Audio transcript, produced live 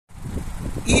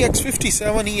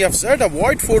EX57EFZ, a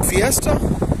white Ford Fiesta,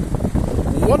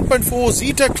 1.4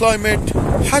 Zetec climate,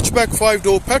 hatchback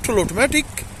 5-door petrol automatic.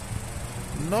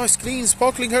 Nice clean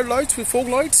sparkling headlights with fog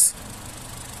lights.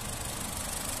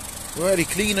 Very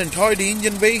clean and tidy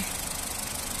engine bay.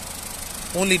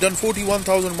 Only done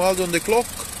 41,000 miles on the clock.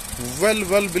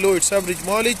 Well below its average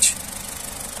mileage.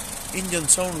 Engine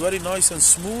sound very nice and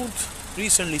smooth.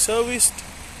 Recently serviced.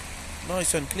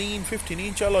 Nice and clean.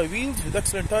 15-inch alloy wheels with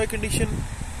excellent tire condition.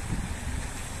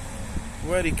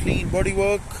 Very clean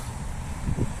bodywork.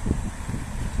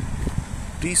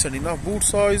 Decent enough boot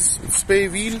size. Spare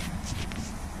wheel.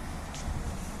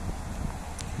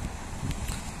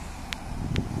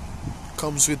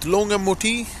 Comes with long MOT.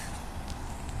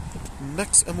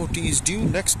 Next MOT is due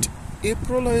next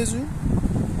April, I assume.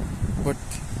 But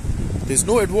there's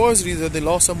no advisory that the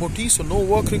last MOT, so no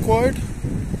work required.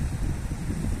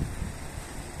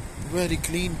 Very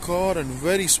clean car and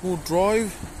very smooth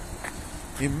drive.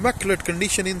 Immaculate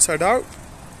condition inside out.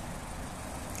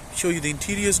 Show you the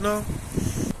interiors now.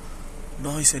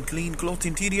 Nice and clean cloth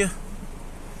interior.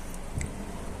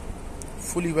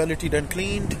 Fully valeted and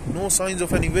cleaned. No signs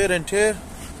of any wear and tear.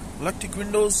 Electric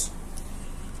windows.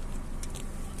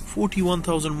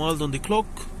 41,000 miles on the clock.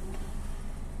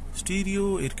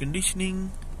 Stereo, air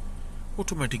conditioning,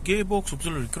 automatic gearbox,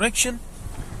 auxiliary connection.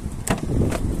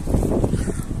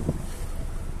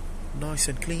 Nice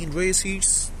and clean rear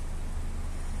seats.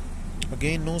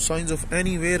 Again, no signs of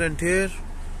any wear and tear.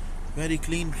 Very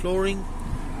clean flooring,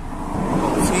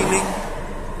 ceiling,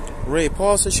 rear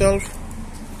parcel shelf.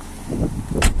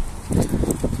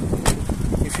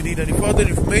 If you need any further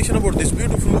information about this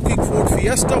beautiful looking Ford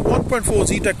Fiesta 1.4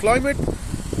 Zetec climate,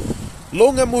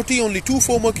 long MOT, only 2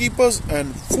 former keepers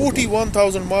and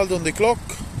 41,000 miles on the clock,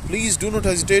 please do not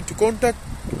hesitate to contact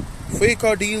Fake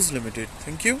Car Deals Limited.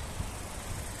 Thank you.